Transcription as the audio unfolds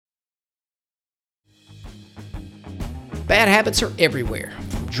Bad habits are everywhere,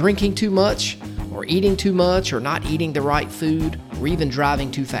 from drinking too much, or eating too much, or not eating the right food, or even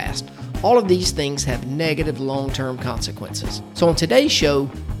driving too fast. All of these things have negative long-term consequences. So on today's show,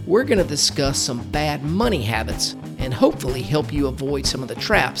 we're going to discuss some bad money habits and hopefully help you avoid some of the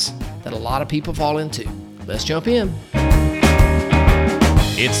traps that a lot of people fall into. Let's jump in.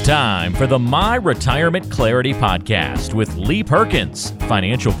 It's time for the My Retirement Clarity Podcast with Lee Perkins,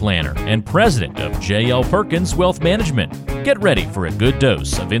 financial planner and president of J.L. Perkins Wealth Management. Get ready for a good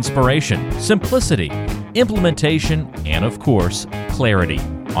dose of inspiration, simplicity, implementation, and of course, clarity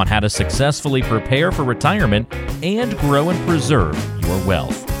on how to successfully prepare for retirement and grow and preserve your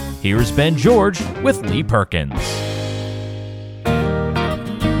wealth. Here's Ben George with Lee Perkins.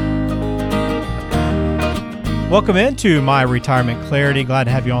 Welcome into My Retirement Clarity. Glad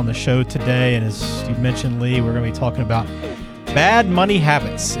to have you on the show today. And as you mentioned, Lee, we're going to be talking about bad money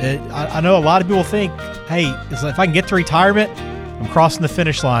habits. I know a lot of people think, hey, if I can get to retirement, I'm crossing the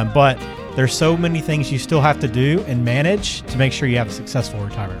finish line. But there's so many things you still have to do and manage to make sure you have a successful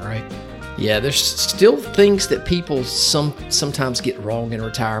retirement, right? Yeah, there's still things that people sometimes get wrong in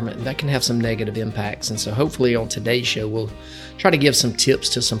retirement, and that can have some negative impacts. And so hopefully on today's show, we'll try to give some tips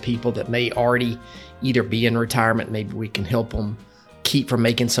to some people that may already either be in retirement. Maybe we can help them keep from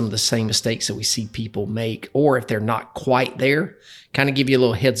making some of the same mistakes that we see people make, or if they're not quite there, kind of give you a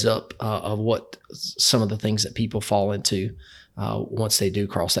little heads up of what some of the things that people fall into once they do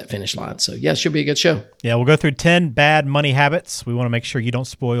cross that finish line. So yeah, it should be a good show. Yeah, we'll go through 10 bad money habits. We want to make sure you don't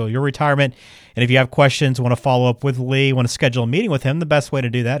spoil your retirement. And if you have questions, want to follow up with Lee, want to schedule a meeting with him, the best way to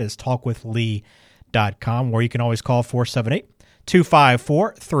do that is talkwithlee.com, where you can always call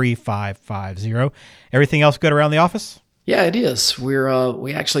 478-254-3550. Everything else good around the office? Yeah, it is.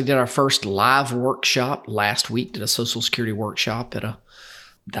 We actually did our first live workshop last week, did a Social Security workshop at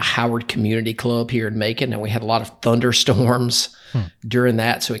the Howard Community Club here in Macon, and we had a lot of thunderstorms during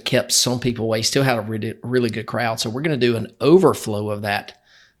that, so it kept some people away. Still had a really good crowd, so we're going to do an overflow of that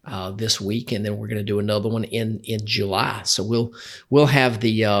this week, and then we're going to do another one in July. So we'll have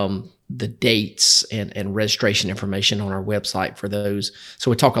the dates and registration information on our website for those. So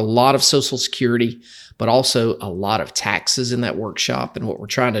we talk a lot of Social Security, but also a lot of taxes in that workshop. And what we're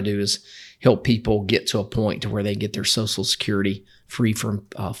trying to do is help people get to a point to where they get their Social Security free from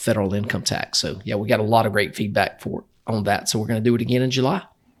federal income tax. So yeah, we got a lot of great feedback on that. So we're going to do it again in July.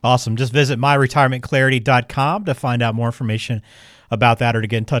 Awesome. Just visit myretirementclarity.com to find out more information about that, or to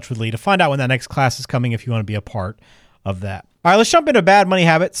get in touch with Lee to find out when that next class is coming if you want to be a part of that. All right, let's jump into bad money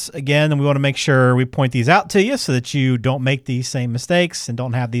habits again, and we want to make sure we point these out to you so that you don't make these same mistakes and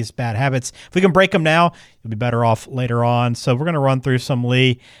don't have these bad habits. If we can break them now, you'll be better off later on. So we're going to run through some,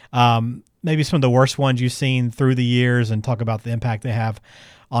 Lee, maybe some of the worst ones you've seen through the years, and talk about the impact they have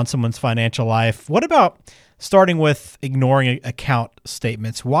on someone's financial life. What about starting with ignoring account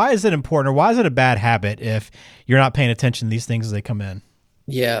statements? Why is it important, or why is it a bad habit if you're not paying attention to these things as they come in?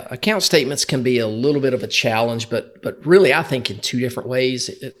 Yeah, account statements can be a little bit of a challenge, but really I think in two different ways.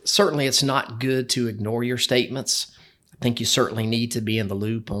 Certainly it's not good to ignore your statements. I think you certainly need to be in the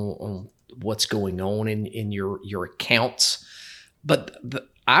loop on what's going on in your accounts. But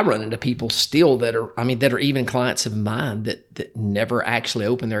I run into people still that are even clients of mine that never actually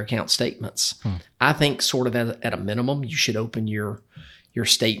open their account statements. I think sort of at a minimum, you should open your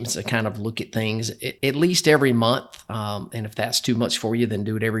statements and kind of look at things at least every month. And if that's too much for you, then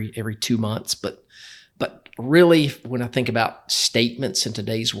do it every 2 months. But really, when I think about statements in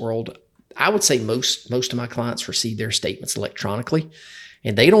today's world, I would say most of my clients receive their statements electronically,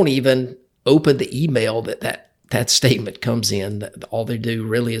 and they don't even open the email that statement comes in. All they do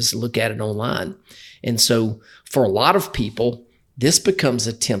really is look at it online. And so for a lot of people, this becomes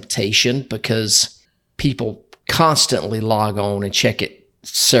a temptation because people constantly log on and check it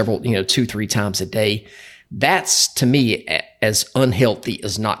several, 2-3 times a day. That's, to me, as unhealthy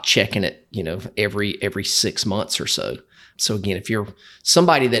as not checking it, every 6 months or so. So again, if you're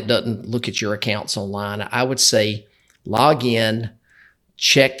somebody that doesn't look at your accounts online, I would say log in,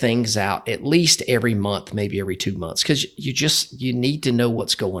 check things out at least every month, maybe every 2 months, because you need to know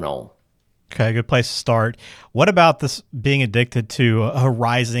what's going on. Okay, good place to start. What about this being addicted to a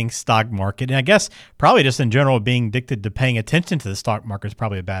rising stock market? And I guess probably just in general, being addicted to paying attention to the stock market is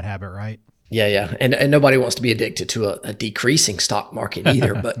probably a bad habit, right? Yeah. And nobody wants to be addicted to a decreasing stock market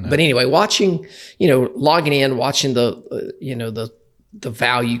either. But no. But anyway, watching, logging in, watching the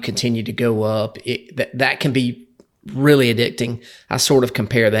value continue to go up, that can be really addicting. I sort of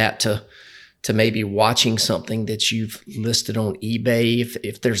compare that to maybe watching something that you've listed on eBay.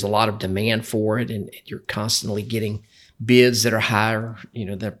 If there's a lot of demand for it and you're constantly getting bids that are higher,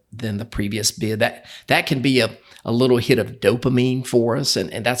 than the previous bid. That can be a little hit of dopamine for us,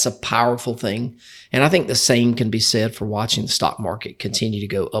 and that's a powerful thing. And I think the same can be said for watching the stock market continue to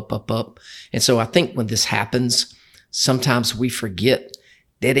go up, up, up. And so I think when this happens, sometimes we forget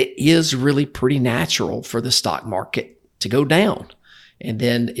that it is really pretty natural for the stock market to go down. And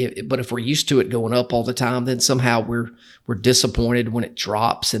then, but if we're used to it going up all the time, then somehow we're disappointed when it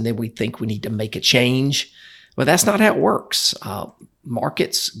drops, and then we think we need to make a change. But that's not how it works.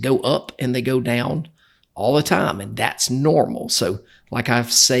 Markets go up and they go down all the time, and that's normal. So, like I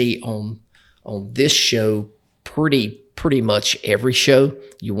say on this show, pretty much every show,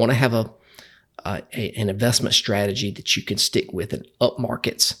 you want to have an investment strategy that you can stick with in up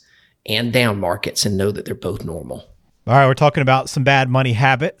markets and down markets, and know that they're both normal. All right, we're talking about some bad money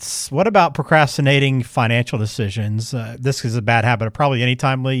habits. What about procrastinating financial decisions? This is a bad habit of probably any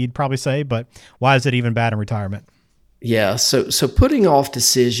time, Lee, you'd probably say, but why is it even bad in retirement? Yeah, so putting off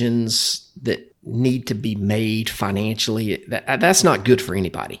decisions that need to be made financially, that's not good for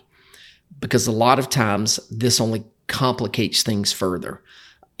anybody, because a lot of times this only complicates things further.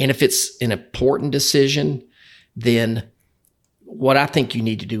 And if it's an important decision, then what I think you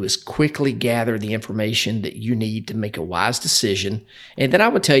need to do is quickly gather the information that you need to make a wise decision. And then I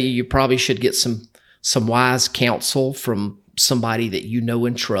would tell you probably should get some wise counsel from somebody that you know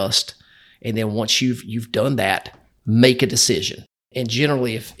and trust. And then once you've done that, make a decision. And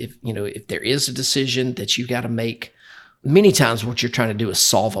generally, if there is a decision that you got to make, many times what you're trying to do is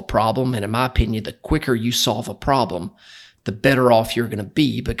solve a problem. And in my opinion, the quicker you solve a problem, the better off you're going to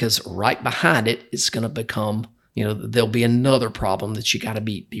be, because right behind it, it's going to become, there'll be another problem that you got to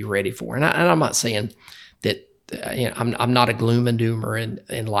be ready for. And I'm not saying that, I'm not a gloom and doomer,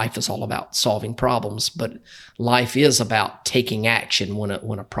 and life is all about solving problems, but life is about taking action when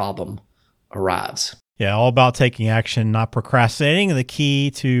a problem arrives. Yeah, all about taking action, not procrastinating. The key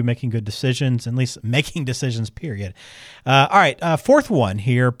to making good decisions, at least making decisions, period. All right, fourth one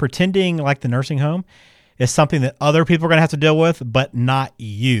here, pretending like the nursing home is something that other people are going to have to deal with, but not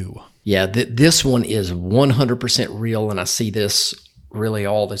you. Yeah, this one is 100% real, and I see this really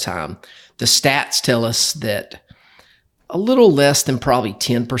all the time. The stats tell us that a little less than probably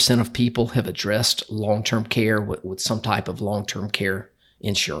 10% of people have addressed long-term care with some type of long-term care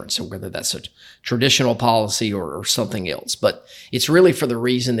insurance, or whether that's a traditional policy or something else. But it's really for the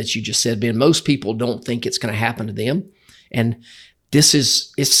reason that you just said, Ben. Most people don't think it's going to happen to them, and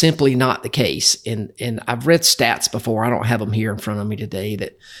it's simply not the case. And I've read stats before. I don't have them here in front of me today,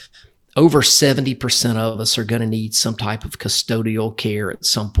 that over 70% of us are going to need some type of custodial care at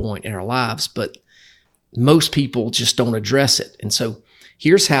some point in our lives, but most people just don't address it. And so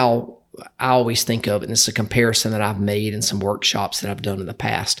here's how I always think of it, and it's a comparison that I've made in some workshops that I've done in the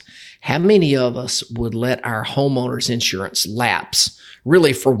past. How many of us would let our homeowner's insurance lapse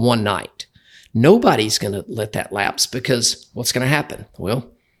really for one night? Nobody's going to let that lapse, because what's going to happen? Well,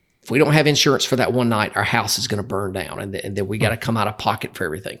 if we don't have insurance for that one night, our house is going to burn down, and then we got to come out of pocket for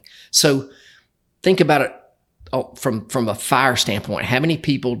everything. So think about it from a fire standpoint. How many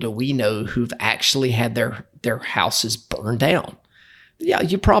people do we know who've actually had their houses burned down? Yeah,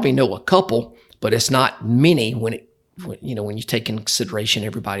 you probably know a couple, but it's not many when you take in consideration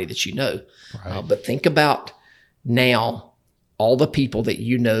everybody that you know. Right. But think about now all the people that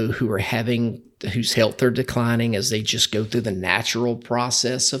you know whose health are declining as they just go through the natural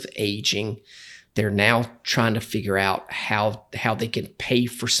process of aging. They're now trying to figure out how they can pay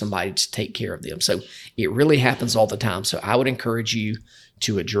for somebody to take care of them. So it really happens all the time. So I would encourage you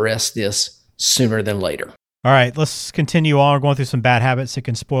to address this sooner than later. All right, let's continue on. We're going through some bad habits that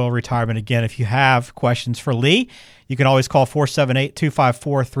can spoil retirement. Again, if you have questions for Lee, you can always call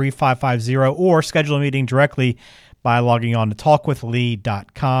 478-254-3550 or schedule a meeting directly by logging on to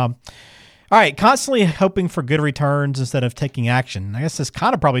talkwithlee.com. All right, constantly hoping for good returns instead of taking action. I guess this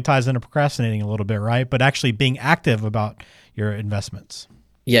kind of probably ties into procrastinating a little bit, right? But actually being active about your investments.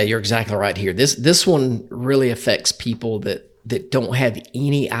 Yeah, you're exactly right here. This one really affects people that don't have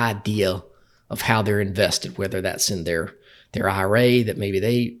any idea of how they're invested, whether that's in their IRA that maybe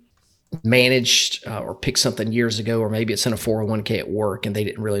they managed or picked something years ago, or maybe it's in a 401k at work and they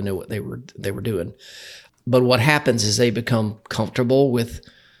didn't really know what they were doing. But what happens is they become comfortable with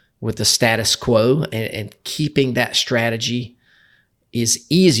the status quo, and keeping that strategy is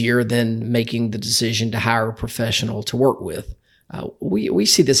easier than making the decision to hire a professional to work with. We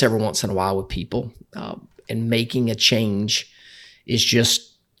see this every once in a while with people, and making a change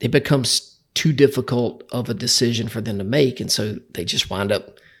it becomes too difficult of a decision for them to make, and so they just wind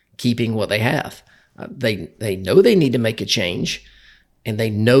up keeping what they have. They know they need to make a change, and they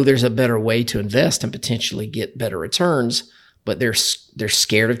know there's a better way to invest and potentially get better returns, but they're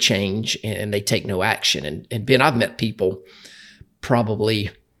scared of change and they take no action. And Ben, I've met people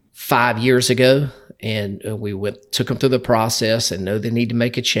probably 5 years ago, and we took them through the process and know they need to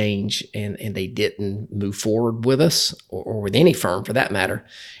make a change, and they didn't move forward with us or with any firm for that matter.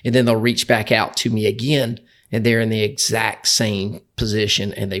 And then they'll reach back out to me again, and they're in the exact same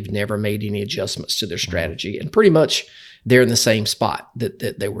position, and they've never made any adjustments to their strategy. And pretty much they're in the same spot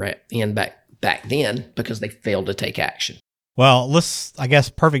that they were in back then because they failed to take action. Well, I guess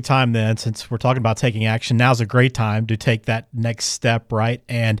perfect time then, since we're talking about taking action. Now's a great time to take that next step, right?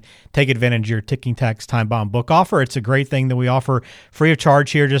 And take advantage of your Ticking Tax Time Bomb book offer. It's a great thing that we offer free of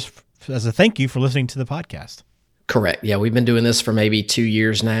charge here, just as a thank you for listening to the podcast. Correct. Yeah, we've been doing this for maybe 2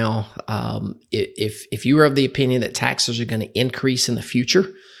 years now. If you are of the opinion that taxes are going to increase in the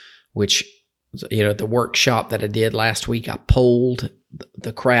future, which, the workshop that I did last week, I polled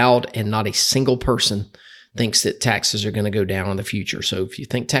the crowd, and not a single person thinks that taxes are going to go down in the future. So if you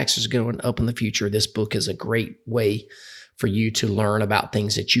think taxes are going up in the future, this book is a great way for you to learn about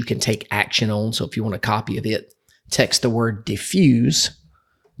things that you can take action on. So if you want a copy of it, text the word DEFUSE,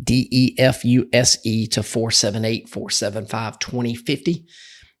 DEFUSE, to 478-475-2050.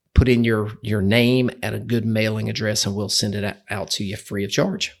 Put in your name at a good mailing address, and we'll send it out to you free of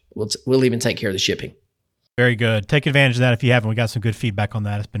charge. We'll even take care of the shipping. Very good. Take advantage of that if you haven't. We got some good feedback on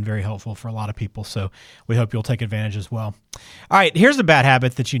that. It's been very helpful for a lot of people, so we hope you'll take advantage as well. All right, here's a bad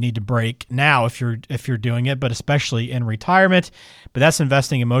habit that you need to break now if you're doing it, but especially in retirement. But that's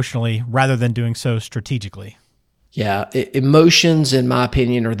investing emotionally rather than doing so strategically. Yeah, emotions, in my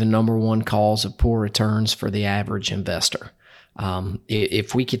opinion, are the number one cause of poor returns for the average investor.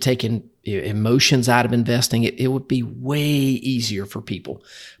 If we could take emotions out of investing, it would be way easier for people.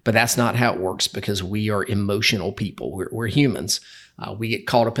 But that's not how it works, because we are emotional people. We're humans. We get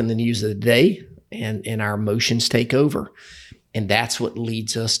caught up in the news of the day, and our emotions take over. And that's what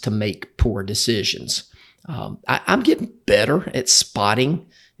leads us to make poor decisions. I'm getting better at spotting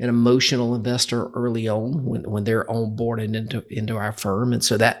an emotional investor early on when they're onboarded into our firm. And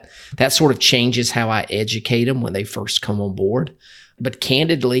so that sort of changes how I educate them when they first come on board. But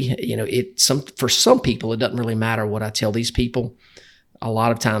candidly, for some people, it doesn't really matter what I tell these people. A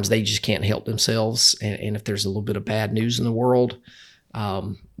lot of times they just can't help themselves. And if there's a little bit of bad news in the world,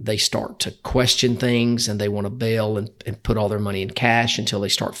 they start to question things, and they want to bail and put all their money in cash until they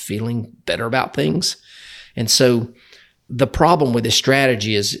start feeling better about things. And so the problem with this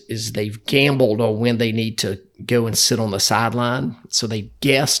strategy is they've gambled on when they need to go and sit on the sideline. So they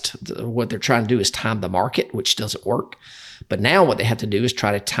guessed what they're trying to do is time the market, which doesn't work. But now what they have to do is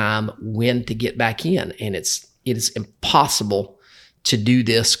try to time when to get back in. And it is impossible to do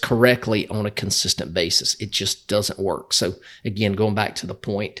this correctly on a consistent basis. It just doesn't work. So again, going back to the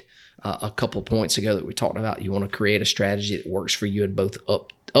point a couple of points ago that we talked about, you want to create a strategy that works for you in both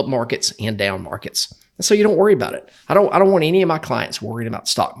up markets and down markets. And so you don't worry about it. I don't want any of my clients worrying about the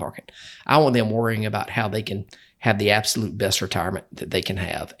stock market. I want them worrying about how they can have the absolute best retirement that they can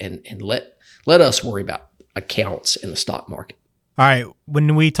have, and let us worry about accounts in the stock market. All right.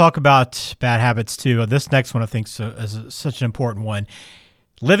 When we talk about bad habits too, this next one I think is such an important one.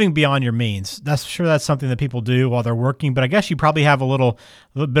 Living beyond your means. That's something that people do while they're working, but I guess you probably have a little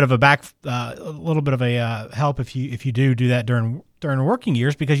bit of a help if you do that during working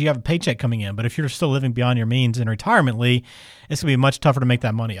years, because you have a paycheck coming in. But if you're still living beyond your means in retirement, Lee, it's gonna be much tougher to make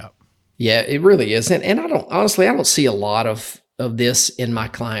that money up. Yeah, it really is. And I don't see a lot of this in my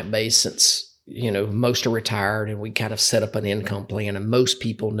client base, since most are retired and we kind of set up an income plan, and most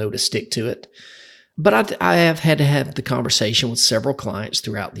people know to stick to it. But I have had to have the conversation with several clients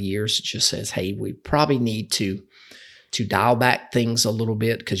throughout the years. It just says, hey, we probably need to dial back things a little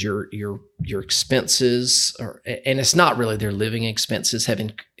bit, because your expenses and it's not really their living expenses have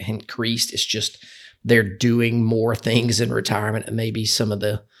increased. It's just they're doing more things in retirement, and maybe some of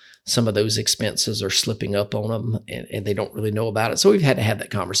those expenses are slipping up on them, and they don't really know about it. So we've had to have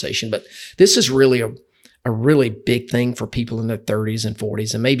that conversation. But this is really a really big thing for people in their 30s and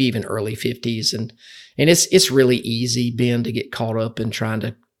 40s and maybe even early 50s. And it's really easy, Ben, to get caught up in trying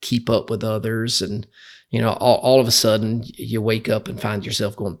to keep up with others. And, all of a sudden you wake up and find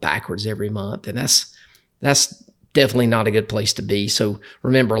yourself going backwards every month. And that's definitely not a good place to be. So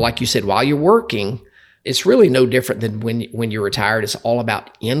remember, like you said, while you're working, it's really no different than when you're retired. It's all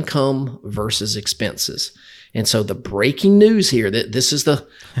about income versus expenses. And so the breaking news here, that this is the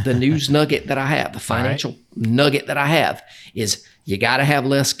news nugget that I have, the financial nugget that I have, is you got to have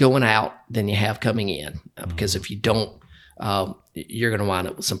less going out than you have coming in, because if you don't, you're going to wind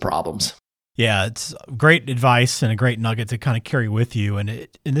up with some problems. Yeah, it's great advice and a great nugget to kind of carry with you. And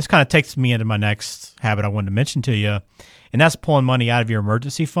this kind of takes me into my next habit I wanted to mention to you, and that's pulling money out of your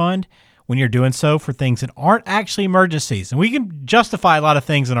emergency fund when you're doing so for things that aren't actually emergencies. And we can justify a lot of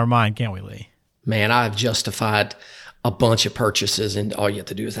things in our mind, can't we, Lee? Man, I've justified a bunch of purchases, and all you have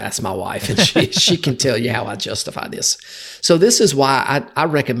to do is ask my wife, and she can tell you how I justify this. So this is why I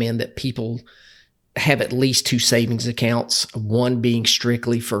recommend that people have at least 2 savings accounts, one being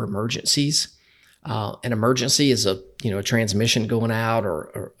strictly for emergencies. An emergency is a transmission going out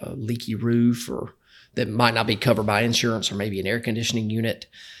or a leaky roof, or that might not be covered by insurance, or maybe an air conditioning unit.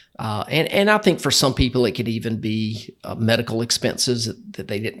 And I think for some people it could even be medical expenses that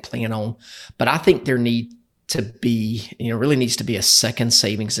they didn't plan on. But I think there really needs to be a second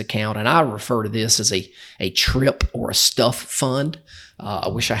savings account. And I refer to this as a trip or a stuff fund. I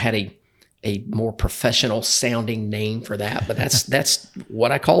wish I had a more professional sounding name for that, but that's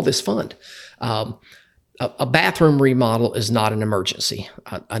what I call this fund. A bathroom remodel is not an emergency.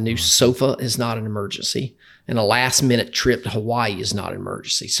 A new sofa is not an emergency, and a last minute trip to Hawaii is not an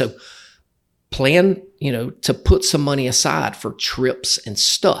emergency. So plan, to put some money aside for trips and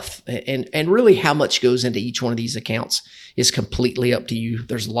stuff, and really how much goes into each one of these accounts is completely up to you.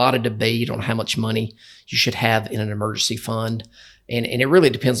 There's a lot of debate on how much money you should have in an emergency fund. And it really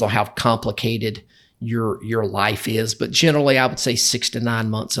depends on how complicated your life is. But generally, I would say 6 to 9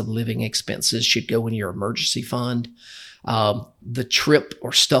 months of living expenses should go in your emergency fund. The trip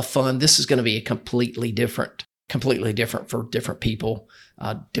or stuff fund, this is going to be completely different for different people,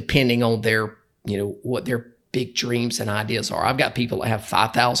 depending on their, what their big dreams and ideas are. I've got people that have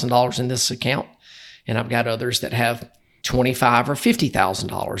 $5,000 in this account, and I've got others that have $25,000 or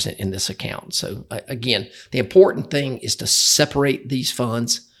 $50,000 in this account. So again, the important thing is to separate these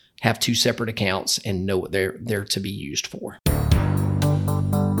funds, have 2 separate accounts, and know what they're to be used for.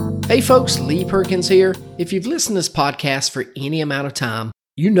 Hey folks, Lee Perkins here. If you've listened to this podcast for any amount of time,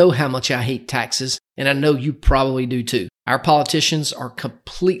 you know how much I hate taxes, and I know you probably do too. Our politicians are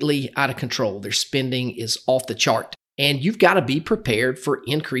completely out of control. Their spending is off the chart, and you've got to be prepared for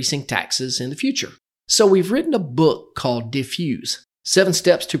increasing taxes in the future. So we've written a book called Diffuse, 7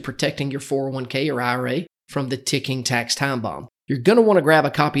 Steps to Protecting Your 401k or IRA from the Ticking Tax Time Bomb. You're going to want to grab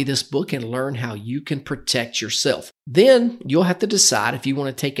a copy of this book and learn how you can protect yourself. Then you'll have to decide if you want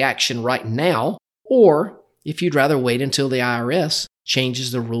to take action right now, or if you'd rather wait until the IRS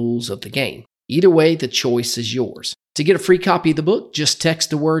changes the rules of the game. Either way, the choice is yours. To get a free copy of the book, just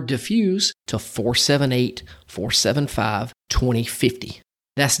text the word Diffuse to 478-475-2050.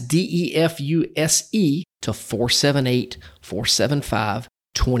 That's DEFUSE to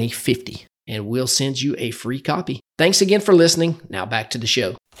 478-475-2050. And we'll send you a free copy. Thanks again for listening. Now back to the show.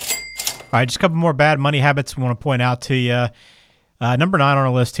 All right, just a couple more bad money habits we want to point out to you. Number 9 on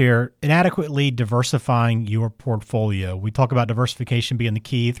our list here, inadequately diversifying your portfolio. We talk about diversification being the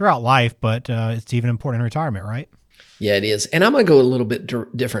key throughout life, but it's even important in retirement, right? Yeah, it is. And I'm going to go a little bit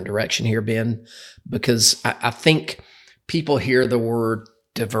different direction here, Ben, because I think people hear the word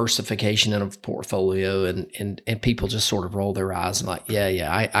diversification in a portfolio and people just sort of roll their eyes and like,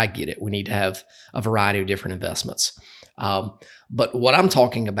 I get it. We need to have a variety of different investments. But what I'm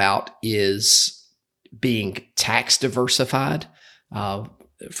talking about is being tax diversified.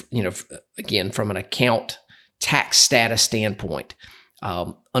 Again, from an account tax status standpoint.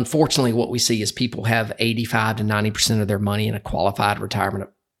 Unfortunately, what we see is people have 85 to 90% of their money in a qualified retirement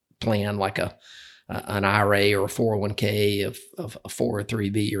plan, like an IRA or a 401k, of a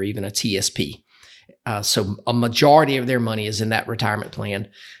 403b, or even a TSP. So a majority of their money is in that retirement plan.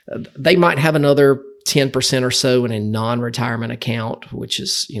 They might have another 10% or so in a non-retirement account, which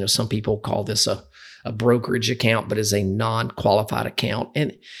is, some people call this a brokerage account, but is a non-qualified account.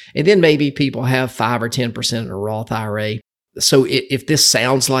 And then maybe people have 5 or 10% in a Roth IRA. So if this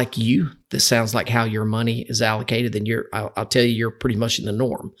sounds like this sounds like how your money is allocated, then I'll tell you, you're pretty much in the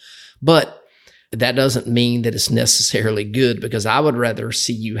norm. But that doesn't mean that it's necessarily good, because I would rather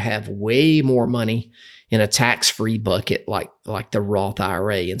see you have way more money in a tax-free bucket like the Roth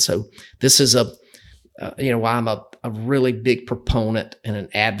IRA. And so this is why I'm a really big proponent and an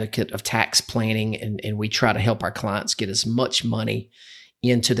advocate of tax planning, and we try to help our clients get as much money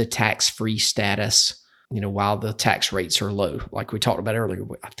into the tax-free status, while the tax rates are low. Like we talked about earlier,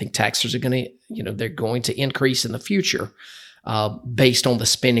 I think taxes are going to, they're going to increase in the future based on the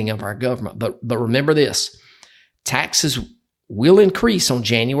spending of our government. But remember this, taxes will increase on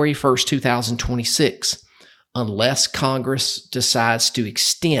January 1st, 2026, unless Congress decides to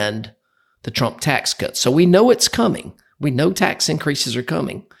extend the Trump tax cuts. So we know it's coming. We know tax increases are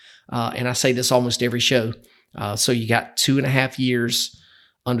coming. And I say this almost every show. So you got 2.5 years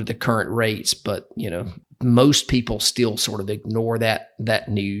under the current rates, but most people still sort of ignore that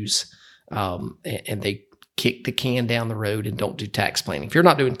news, and they kick the can down the road and don't do tax planning. If you're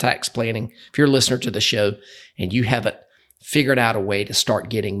not doing tax planning, if you're a listener to the show and you haven't figured out a way to start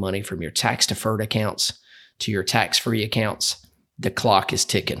getting money from your tax deferred accounts to your tax free accounts, the clock is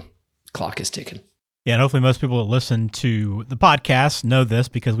ticking. Yeah, and hopefully most people that listen to the podcast know this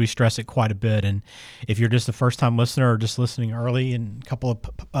because we stress it quite a bit. And if you're just a first-time listener or just listening early and a couple of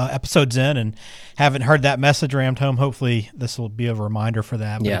episodes in and haven't heard that message rammed home, hopefully this will be a reminder for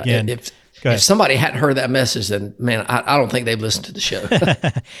that. But yeah, again, if somebody hadn't heard that message, then, man, I don't think they've listened to the show.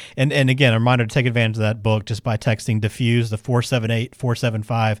 and again, a reminder to take advantage of that book just by texting DEFUSE to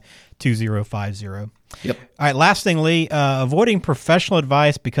 478-475-2050. Yep. All right, last thing, Lee, avoiding professional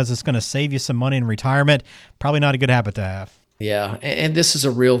advice because it's going to save you some money in retirement, probably not a good habit to have. Yeah, and this is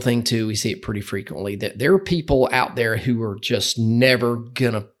a real thing too. We see it pretty frequently that there are people out there who are just never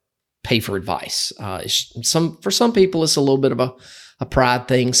going to pay for advice. For some people, it's a little bit of a pride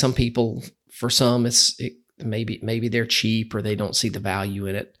thing. Some people, for some, maybe they're cheap or they don't see the value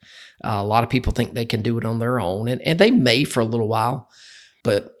in it. A lot of people think they can do it on their own, and they may for a little while.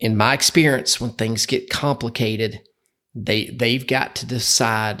 But in my experience, when things get complicated, they've got to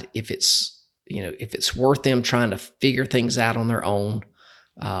decide if it's worth them trying to figure things out on their own,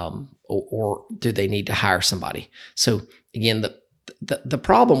 or do they need to hire somebody? So again, the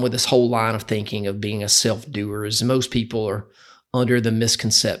problem with this whole line of thinking of being a self-doer is most people are under the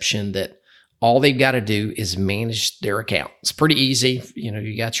misconception that all they've got to do is manage their account. It's pretty easy.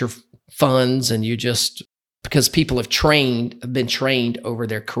 You got your funds and because people have been trained over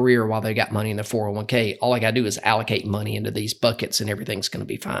their career while they got money in the 401k. All I got to do is allocate money into these buckets and everything's going to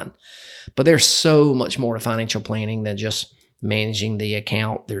be fine. But there's so much more to financial planning than just managing the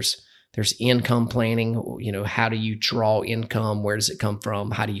account. There's income planning. How do you draw income? Where does it come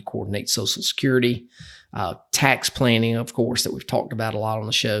from? How do you coordinate Social Security? Tax planning, of course, that we've talked about a lot on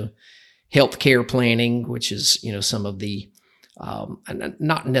the show. Healthcare planning, which is, some of the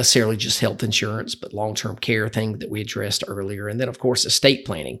not necessarily just health insurance, but long-term care thing that we addressed earlier. And then, of course, estate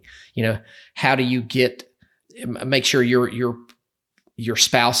planning. How do you make sure your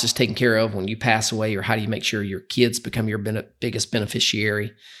spouse is taken care of when you pass away, or how do you make sure your kids become your biggest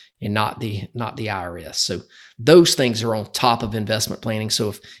beneficiary and not the IRS? So those things are on top of investment planning.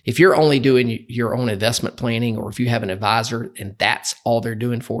 So if you're only doing your own investment planning, or if you have an advisor and that's all they're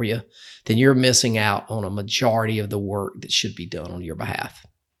doing for you, then you're missing out on a majority of the work that should be done on your behalf.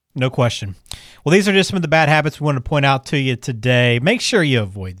 No question. Well, these are just some of the bad habits we want to point out to you today. Make sure you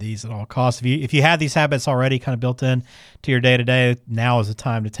avoid these at all costs. If you have these habits already kind of built in to your day-to-day, now is the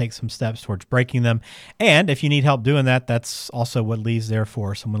time to take some steps towards breaking them. And if you need help doing that, that's also what Lee's there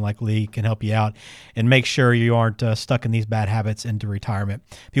for. Someone like Lee can help you out and make sure you aren't stuck in these bad habits into retirement.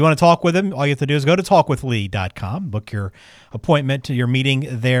 If you want to talk with him, all you have to do is go to talkwithlee.com, book your appointment to your meeting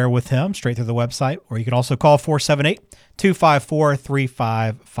there with him straight through the website, or you can also call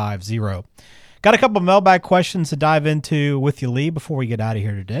 478-254-3550. Got a couple of mailbag questions to dive into with you, Lee, before we get out of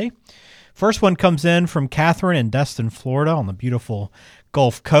here today. First one comes in from Catherine in Destin, Florida, on the beautiful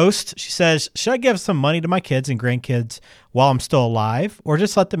Gulf Coast. She says, should I give some money to my kids and grandkids while I'm still alive, or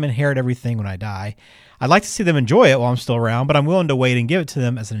just let them inherit everything when I die? I'd like to see them enjoy it while I'm still around, but I'm willing to wait and give it to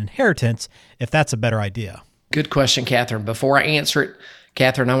them as an inheritance if that's a better idea. Good question, Catherine. Before I answer it,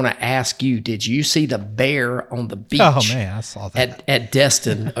 Catherine, I want to ask you, did you see the bear on the beach? Oh, man, I saw that. At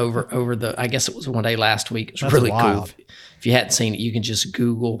Destin over I guess it was one day last week. It was That's really wild. cool. If you hadn't seen it, you can just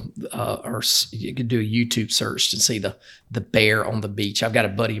Google or you can do a YouTube search and see the bear on the beach. I've got a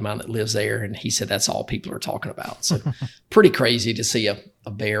buddy of mine that lives there, and he said that's all people are talking about. So pretty crazy to see a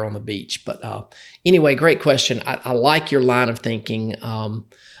bear on the beach. But anyway, great question. I like your line of thinking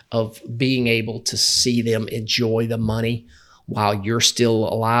of being able to see them enjoy the money while you're still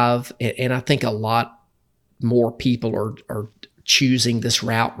alive. And I think a lot more people are choosing this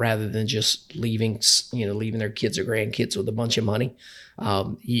route rather than just leaving their kids or grandkids with a bunch of money.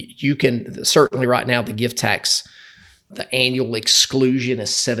 You can certainly right now, the gift tax, the annual exclusion is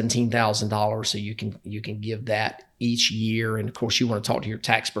 $17,000. So you can give that each year. And of course you want to talk to your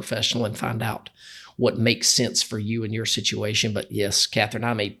tax professional and find out what makes sense for you and your situation. But yes, Catherine,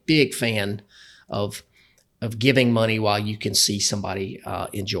 I'm a big fan of giving money while you can see somebody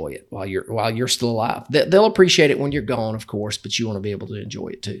enjoy it while you're still alive. They'll appreciate it when you're gone, of course, but you want to be able to enjoy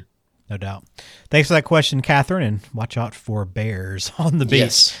it too. No doubt. Thanks for that question, Catherine, and watch out for bears on the beach.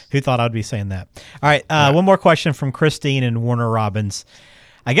 Yes. Who thought I'd be saying that? All right, one more question from Christine and Warner Robins.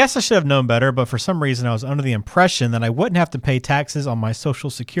 I guess I should have known better, but for some reason I was under the impression that I wouldn't have to pay taxes on my Social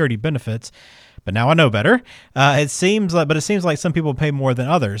Security benefits. But now I know better. It seems like some people pay more than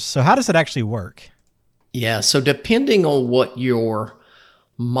others. So how does it actually work? Yeah, so depending on what your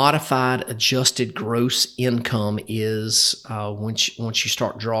modified adjusted gross income is, once you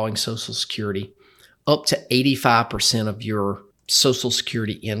start drawing Social Security, up to 85% of your Social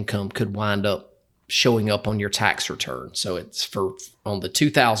Security income could wind up showing up on your tax return. So it's on the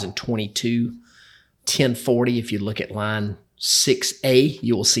 2022 1040, if you look at line 6A,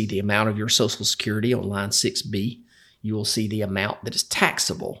 you will see the amount of your Social Security. On line 6B, you will see the amount that is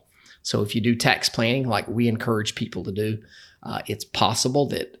taxable. So if you do tax planning, like we encourage people to do, it's possible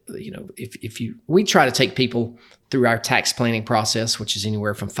that, we try to take people through our tax planning process, which is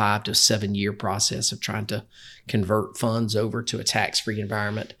anywhere from 5 to 7 year process of trying to convert funds over to a tax-free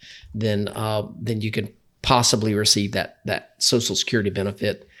environment, then you can possibly receive that Social Security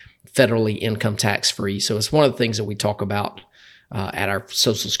benefit federally income tax-free. So it's one of the things that we talk about at our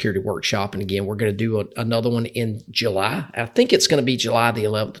Social Security workshop. And again, we're going to do another one in July. I think it's going to be July the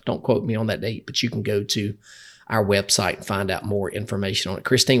 11th. Don't quote me on that date, but you can go to our website and find out more information on it.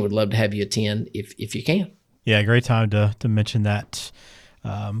 Christine would love to have you attend if you can. Yeah, great time to mention that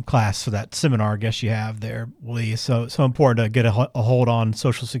class, or that seminar, I guess you have there, Lee. So important to get a hold on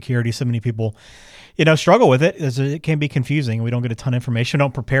Social Security. So many people, struggle with it, as it can be confusing. We don't get a ton of information.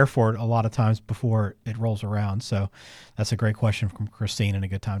 Don't prepare for it a lot of times before it rolls around. So that's a great question from Christine, and a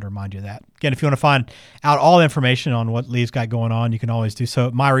good time to remind you of that. Again, if you want to find out all the information on what Lee's got going on, you can always do so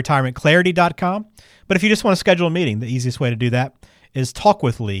at myretirementclarity.com. But if you just want to schedule a meeting, the easiest way to do that is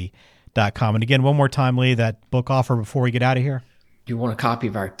talkwithlee.com. And again, one more time, Lee, that book offer before we get out of here. You want a copy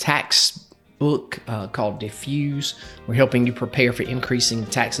of our tax book called Diffuse. We're helping you prepare for increasing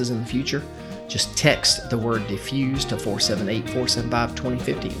taxes in the future. Just text the word diffuse to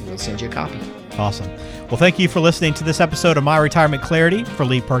 478-475-2050 and we'll send you a copy. Awesome. Well, thank you for listening to this episode of My Retirement Clarity. For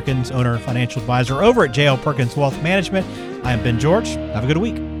Lee Perkins, owner and financial advisor over at J.L. Perkins Wealth Management, I am Ben George. Have a good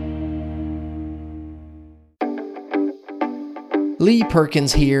week. Lee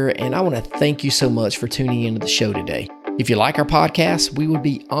Perkins here, and I want to thank you so much for tuning into the show today. If you like our podcast, we would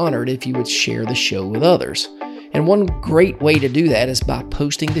be honored if you would share the show with others. And one great way to do that is by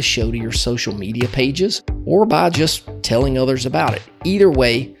posting the show to your social media pages or by just telling others about it. Either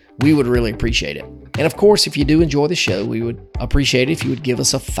way, we would really appreciate it. And of course, if you do enjoy the show, we would appreciate it if you would give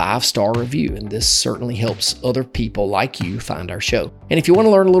us a 5-star review. And this certainly helps other people like you find our show. And if you want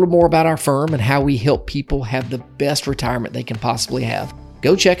to learn a little more about our firm and how we help people have the best retirement they can possibly have,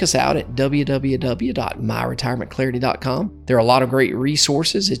 go check us out at www.myretirementclarity.com. There are a lot of great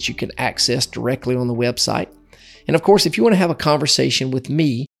resources that you can access directly on the website. And of course, if you want to have a conversation with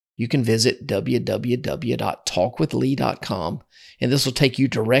me, you can visit www.talkwithlee.com, and this will take you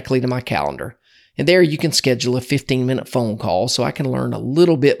directly to my calendar. And there you can schedule a 15-minute phone call so I can learn a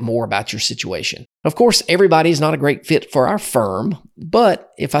little bit more about your situation. Of course, everybody is not a great fit for our firm,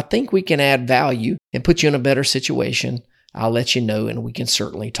 but if I think we can add value and put you in a better situation, I'll let you know, and we can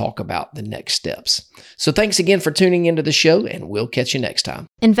certainly talk about the next steps. So thanks again for tuning into the show, and we'll catch you next time.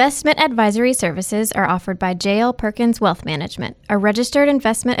 Investment advisory services are offered by J.L. Perkins Wealth Management, a registered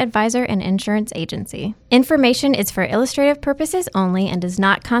investment advisor and insurance agency. Information is for illustrative purposes only and does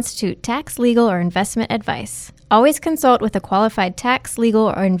not constitute tax, legal, or investment advice. Always consult with a qualified tax, legal,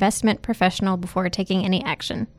 or investment professional before taking any action.